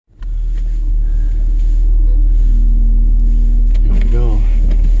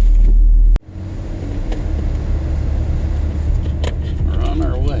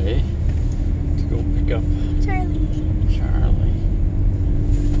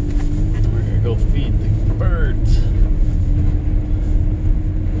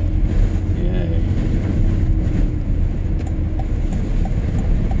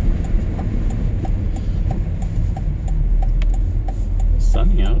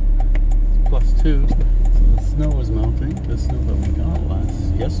too. So the snow was melting. The snow that we got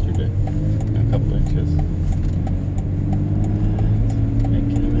yesterday, a couple inches.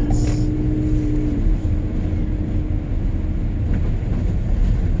 Making a mess.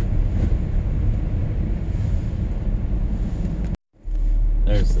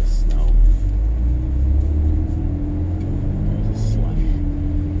 There's the snow. There's the slush.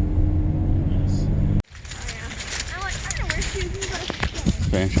 Yes.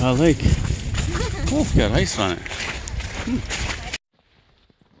 Fanshawe Lake. Oh, it's got ice on it.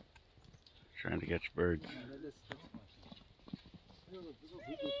 Trying to catch birds.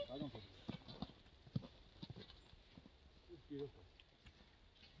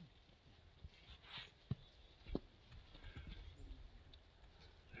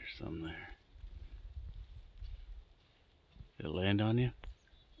 There's some there. Did it land on you?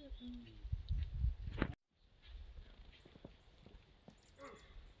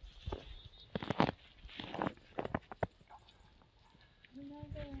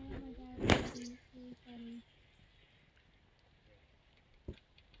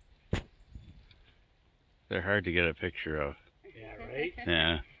 They're hard to get a picture of. Yeah, right?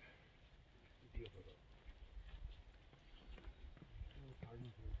 Yeah.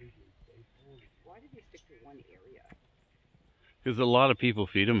 Why did they stick to one area? Because a lot of people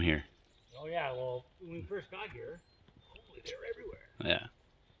feed them here. Oh yeah, well, when we first got here, holy, they're everywhere. Yeah.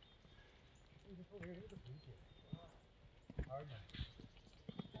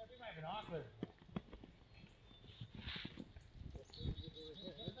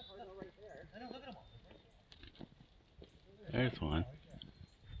 There's one.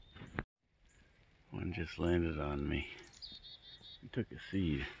 One just landed on me. He took a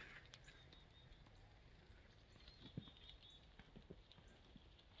seed.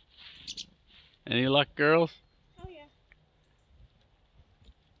 Any luck, girls? Oh yeah.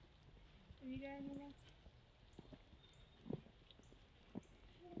 Have you got any luck?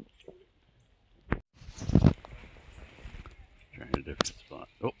 Trying a different spot.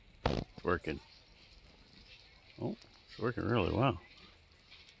 Oh, it's working. Oh, it's working really well.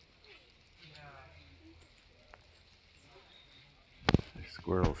 There's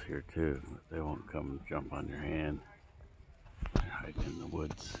squirrels here too, but they won't come jump on your hand. They're hiding in the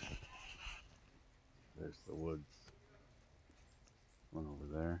woods. There's the woods. One over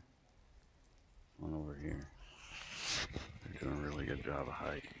there. One over here. They're doing a really good job of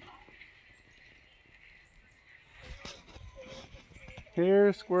hiding.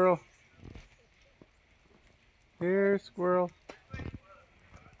 Here, squirrel. Here, squirrel.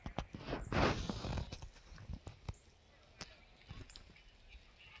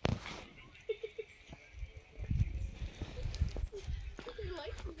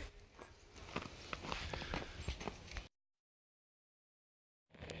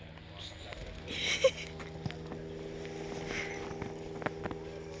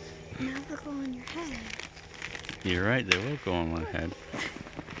 Now they'll go on your head. You're right, they will go on my head.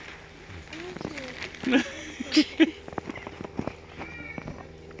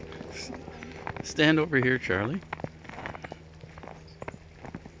 Stand over here, Charlie.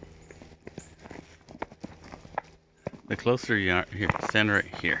 The closer you are, here, stand right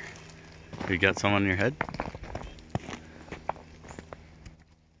here. You got some on your head?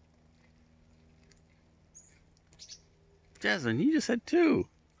 Jasmine, you just had two.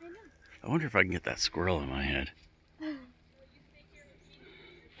 I know. I wonder if I can get that squirrel in my head. I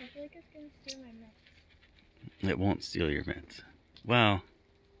feel like it's gonna steal my mitts. It won't steal your mitts. Well,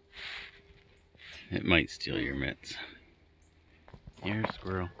 it might steal your mitts. Here,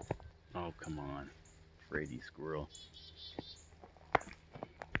 squirrel. Oh, come on. Fraidy squirrel.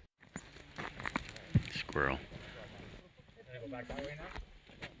 Squirrel. Can I go back that way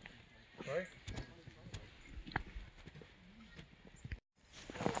now? Sorry?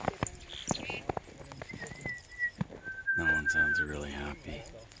 That one sounds really happy.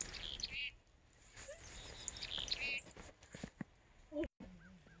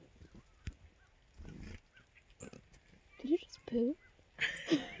 Did you just poo?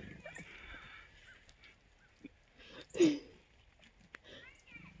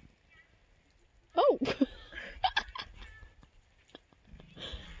 Oh! At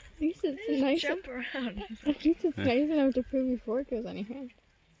least it's nice. Jump around. At least it's nice enough to poo before it goes on your hand.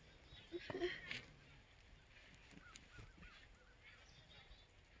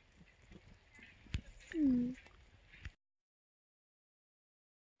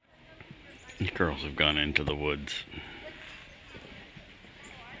 The girls have gone into the woods.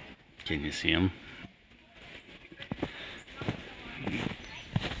 Can you see them?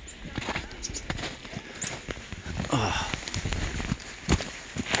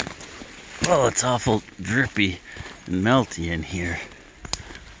 Oh, it's awful drippy and melty in here.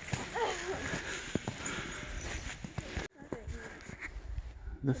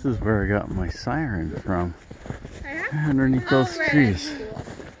 This is where I got my siren from. Underneath those trees.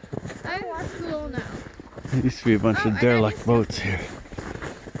 I'm at school now. There used to be a bunch of derelict boats here.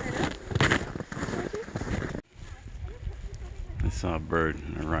 I saw a bird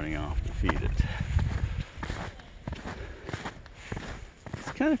and they're running off to feed it.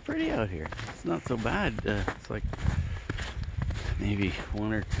 It's kind of pretty out here. It's not so bad. It's like maybe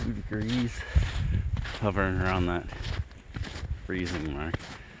 1 or 2 degrees, hovering around that freezing mark.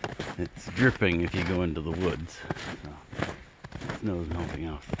 It's dripping if you go into the woods. So, snow's melting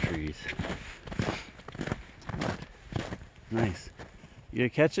off the trees. But, nice. You gonna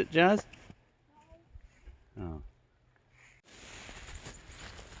catch it, Jazz? Oh.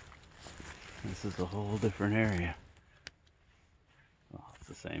 This is a whole different area. Well, it's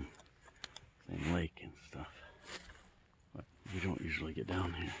the same lake and stuff. But we don't usually get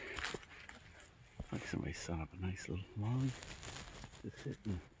down here. Looks like somebody set up a nice little log to sit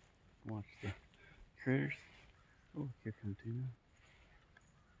and watch the critters. Oh, here come Tina.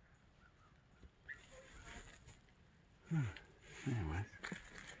 Anyways.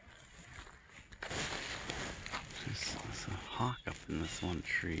 There's a hawk up in this one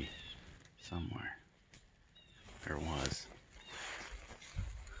tree somewhere. There was.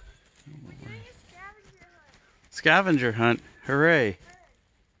 Scavenger hunt. Hooray.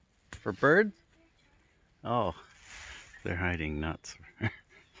 For birds? Oh, they're hiding nuts,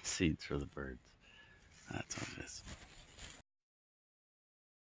 seeds for the birds. That's what it is.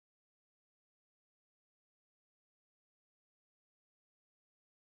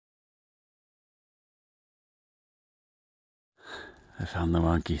 I found the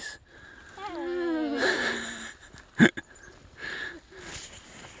monkeys.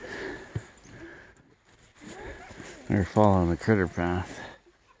 They're following the critter path.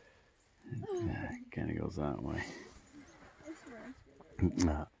 Yeah, it kind of goes that way.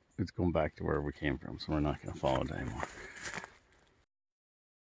 It's going back to where we came from, so we're not going to follow it anymore.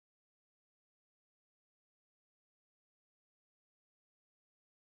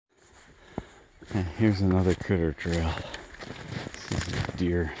 And here's another critter trail. This is a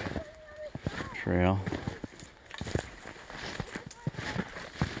deer trail.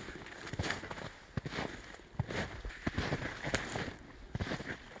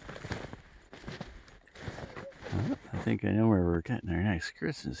 I think I know where we're getting our next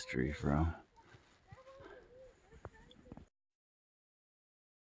Christmas tree from.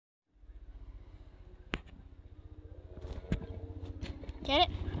 Get it?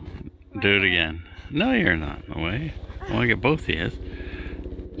 Do it again. No, you're not in the way. I want to get both of you.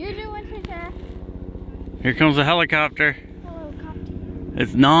 You're doing picture. Here comes a helicopter. Helicopter.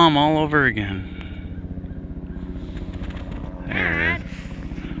 It's Nom all over again. There it is.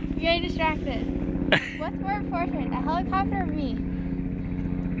 You're getting distracted. What's more important, a helicopter or me?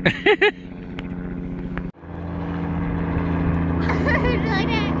 Like that.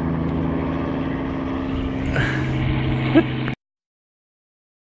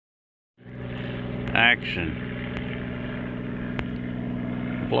 Action.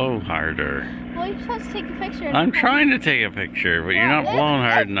 Blow harder. Well, you're supposed to take a picture. I'm trying to take a picture, but you're not blowing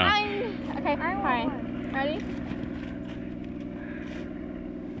hard enough. Okay, fine. Ready?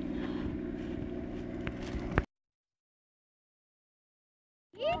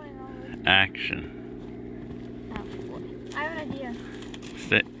 Action. I have an idea.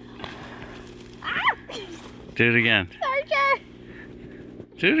 Sit. Do it again. Sorry, Jen.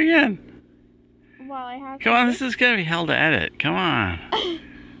 Do it again. Well, I have. Come on, this is gonna be hell to edit. Come on.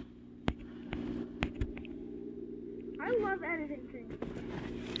 I love editing things.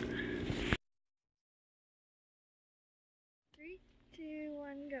 3, 2,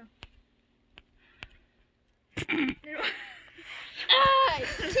 1, go.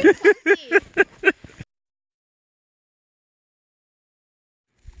 Too funky.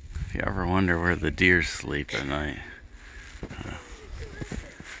 If you ever wonder where the deer sleep at night,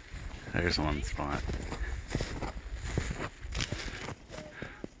 there's one spot.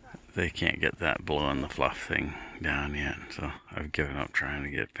 They can't get that blow in the fluff thing down yet, so I've given up trying to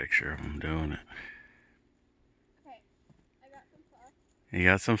get a picture of them doing it. Okay, I got some fluff. You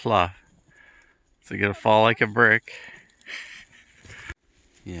got some fluff. Is it gonna fall like a brick?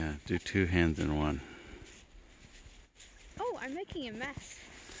 Yeah, do 2 hands in one. Oh, I'm making a mess.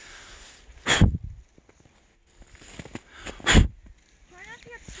 Try not to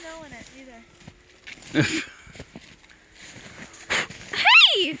get snow in it either.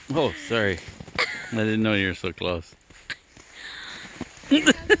 Hey! Oh, sorry. I didn't know you were so close.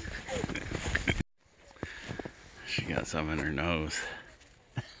 in her nose.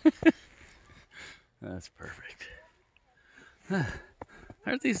 That's perfect.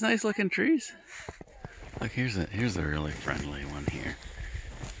 Aren't these nice looking trees? Look, here's a really friendly one here.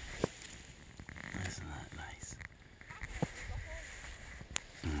 Isn't that nice?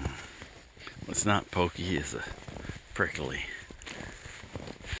 Well, it's not pokey, it's a prickly.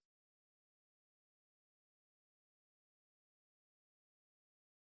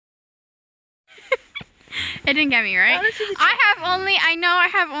 It didn't get me, right? I know I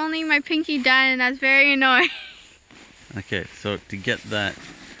have only my pinky done, and that's very annoying. Okay, so to get that,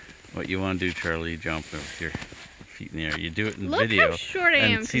 what you want to do, Charlie, you jump with your feet in the air. You do it in Look video. how short I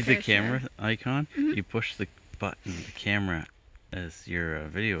am. And see the compared to her. camera icon? Mhm. You push the button, the camera, as you're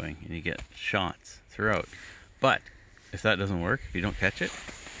videoing, and you get shots throughout. But if that doesn't work, if you don't catch it,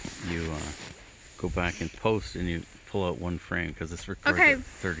 you go back and post, and you pull out one frame because it's recorded at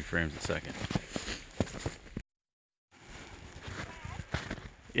 30 frames a second.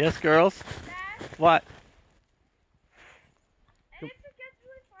 Yes, girls. Dad, What? and if it gets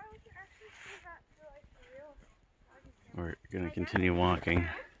really far, we can actually see that for like the real. We're gonna continue walking.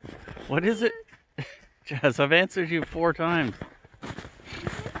 What is it? Jazz, I've answered you 4 times. Did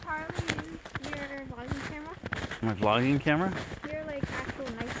Charlie use your vlogging camera? My vlogging camera? Your like actual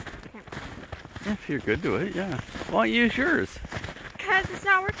nice camera. Yeah, if you're good to it, yeah. Why don't you use yours? Cause it's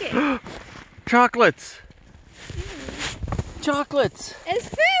not working. Chocolates! Chocolates! It's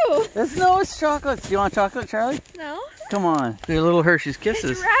food. It's chocolates. You want chocolate, Charlie? No. Come on. They're little Hershey's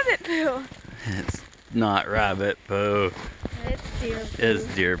Kisses. It's rabbit poo. It's not rabbit poo. It's deer poo. It's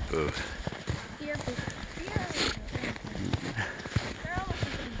deer poo. Deer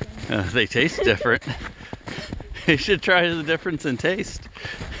poo. They taste different. You should try the difference in taste.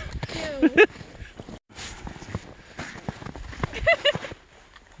 Ew.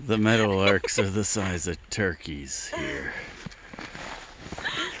 The meadowlarks are the size of turkeys here.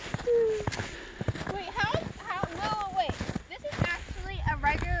 Wait. This is actually a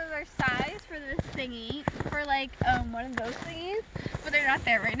regular size for this thingy, for like one of those thingies, but they're not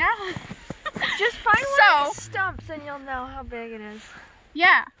there right now. Just find one So- of the stumps and you'll know how big it is.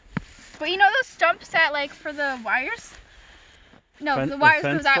 Yeah, but you know those stumps that like for the wires? No, Fen- the the wires go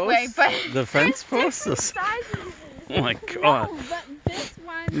fence that way, posts? but The fence posts? Sizes. Oh my god. no, but this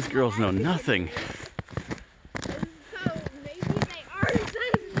one. These girls know nothing. So maybe they are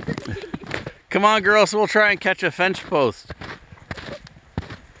sizes. Come on, girls, we'll try and catch a fence post.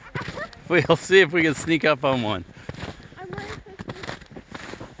 We'll see if we can sneak up on one. I'm wearing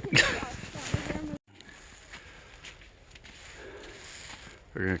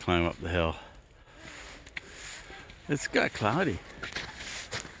We're gonna climb up the hill. It's got cloudy.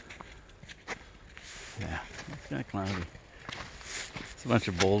 Yeah, it's got cloudy. It's a bunch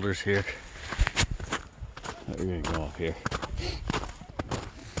of boulders here. We're gonna go up here.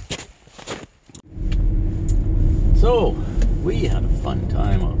 So, we had a fun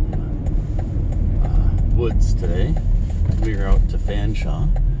time up in the woods today. We were out to Fanshawe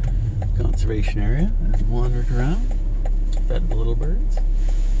Conservation Area and wandered around, fed the little birds.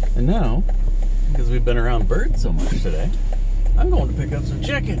 And now, because we've been around birds so much today, I'm going to pick up some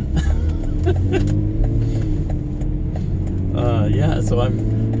chicken. Yeah, so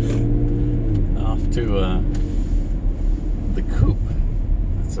I'm off to the Coop.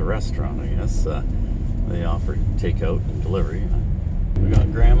 It's a restaurant, I guess. They offer takeout and delivery. We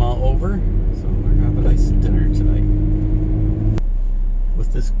got Grandma over, so we're gonna have a nice dinner tonight.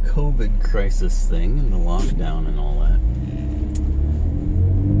 With this COVID crisis thing and the lockdown and all that,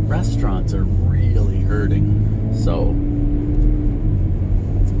 restaurants are really hurting. So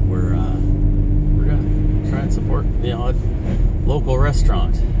we're gonna try and support the odd local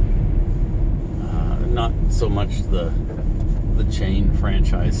restaurant. Not so much the chain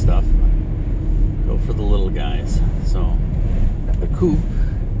franchise stuff. Go for the little guys. So the Coop,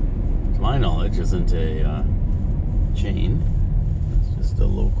 to my knowledge, isn't a chain. It's just a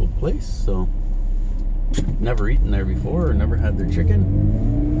local place. So never eaten there before or never had their chicken.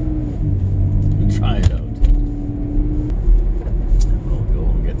 Try it out. And we'll go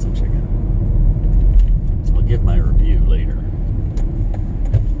and get some chicken. I'll give my review later.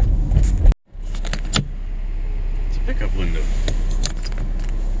 It's a pickup window.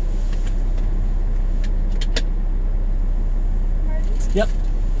 Yep.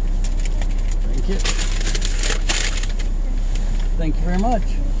 Thank you. Thank you very much.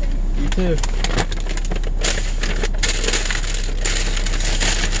 You too.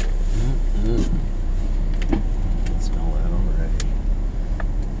 Smell that already.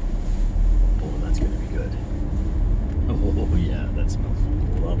 Oh, that's gonna be good. Oh yeah, that smells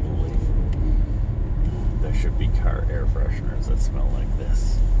lovely. There should be car air air fresheners that smell like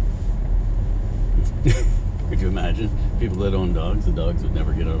this. Could you imagine? People that own dogs, the dogs would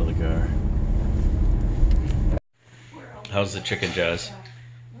never get out of the car. How's the chicken, Jazz?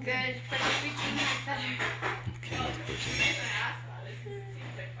 Good. But every change is better. Okay, let's put some.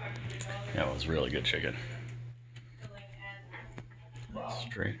 That was really good chicken.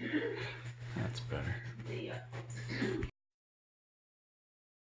 Straight. That's better.